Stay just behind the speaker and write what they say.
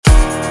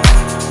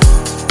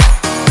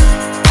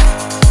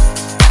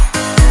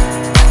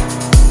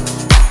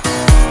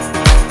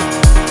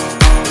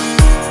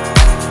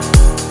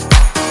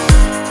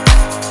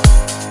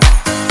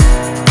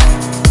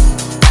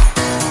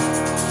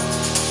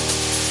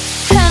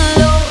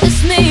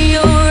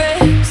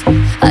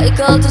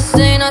difficult to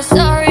say not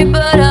sorry,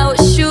 but I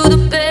wish you the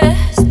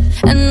best.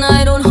 And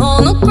I don't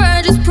hold no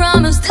grudges,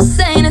 promise this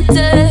ain't a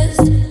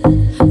test.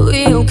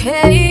 We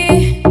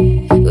okay,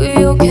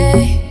 we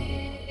okay.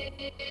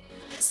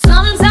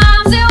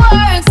 Sometimes it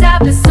works out,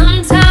 but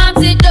sometimes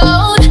it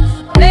don't.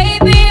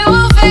 Maybe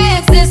we'll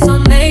fix this, or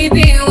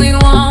maybe we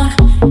won't.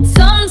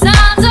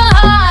 Sometimes a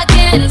heart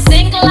can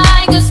sink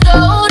like a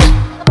stone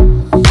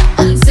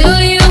until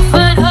you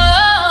find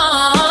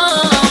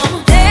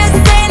home. This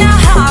ain't a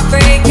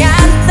heartbreak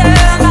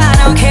anthem. I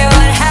don't care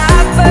what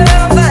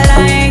happened, but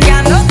I ain't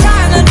got no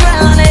time to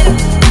dwell on it.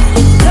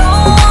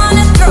 Don't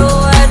wanna throw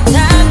a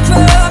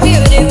tantrum.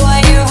 You did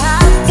what you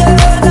had to.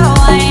 No,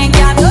 I ain't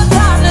got no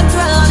time to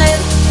dwell on it.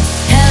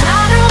 And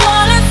I don't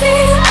wanna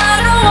feel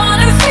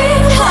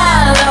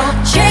hollow,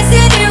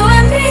 chasing you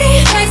and me,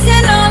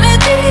 chasing all of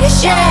these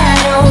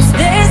shadows.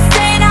 This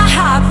ain't a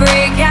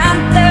heartbreak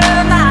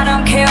anthem. I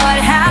don't care what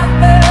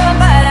happened,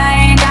 but I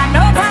ain't got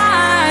no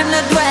time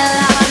to dwell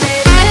on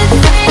it. This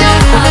ain't a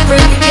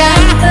heartbreak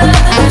anthem.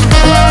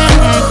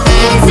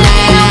 This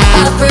ain't a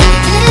heartbreak.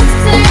 This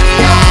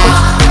ain't a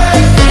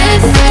heartbreak.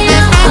 This ain't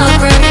a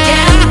heartbreak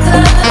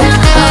anthem.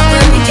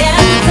 Heartbreak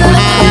anthem.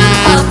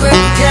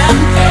 Heartbreak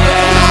anthem.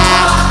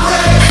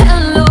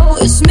 Hello,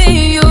 it's me,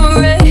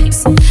 your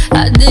ex. I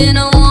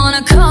didn't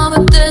wanna call,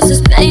 but there's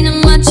this pain in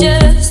my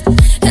chest.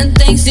 And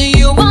thanks to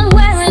you, I'm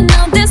wearing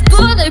out this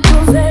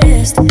bulletproof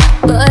vest.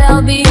 But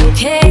I'll be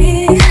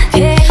okay,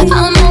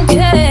 I'm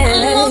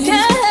okay.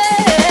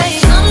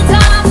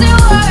 Sometimes it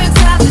works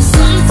out, but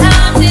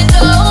sometimes it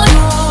don't.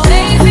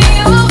 Maybe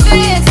we'll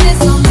fix this,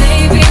 or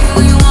maybe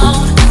we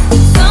won't.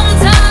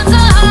 Sometimes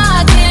a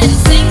heart can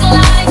sink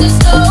like a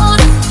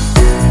stone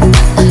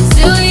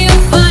until you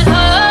find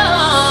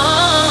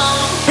home.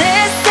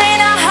 This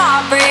ain't a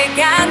heartbreak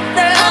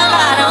anthem.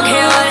 I don't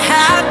care what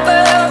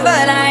happened,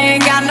 but I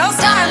ain't got no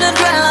time to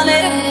dwell on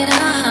it.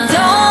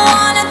 Don't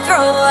wanna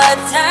throw a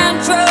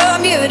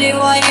tantrum. You did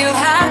what you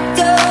had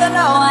to.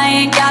 No, I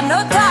ain't got no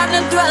time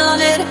to dwell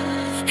on it.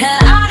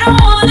 And I don't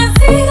wanna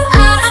feel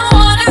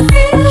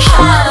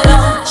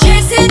hollow,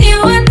 chasing you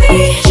and me,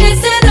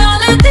 chasing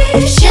all of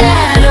these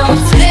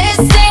shadows. This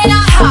ain't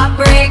a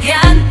heartbreak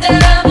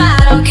anthem. I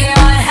don't care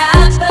what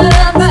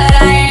happened, but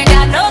I ain't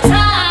got no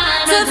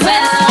time to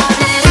dwell on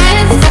it.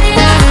 This ain't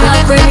a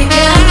heartbreak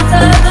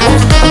anthem.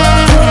 This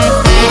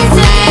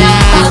ain't a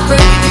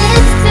heartbreak.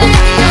 This ain't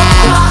a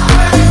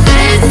heartbreak.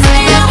 This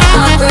ain't a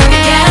heartbreak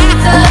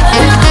anthem.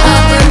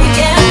 Heartbreak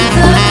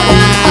anthem.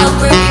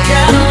 Heartbreak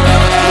anthem.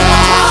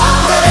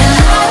 And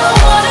I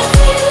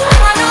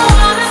don't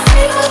wanna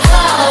feel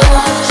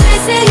hollow,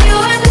 chasing you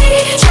and me,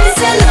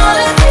 chasing all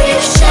of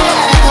these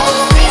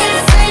shadows.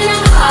 This ain't a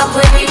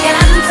heartbreak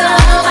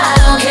anthem. I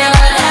don't care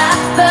what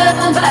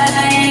happened, but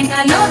I ain't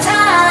got no time.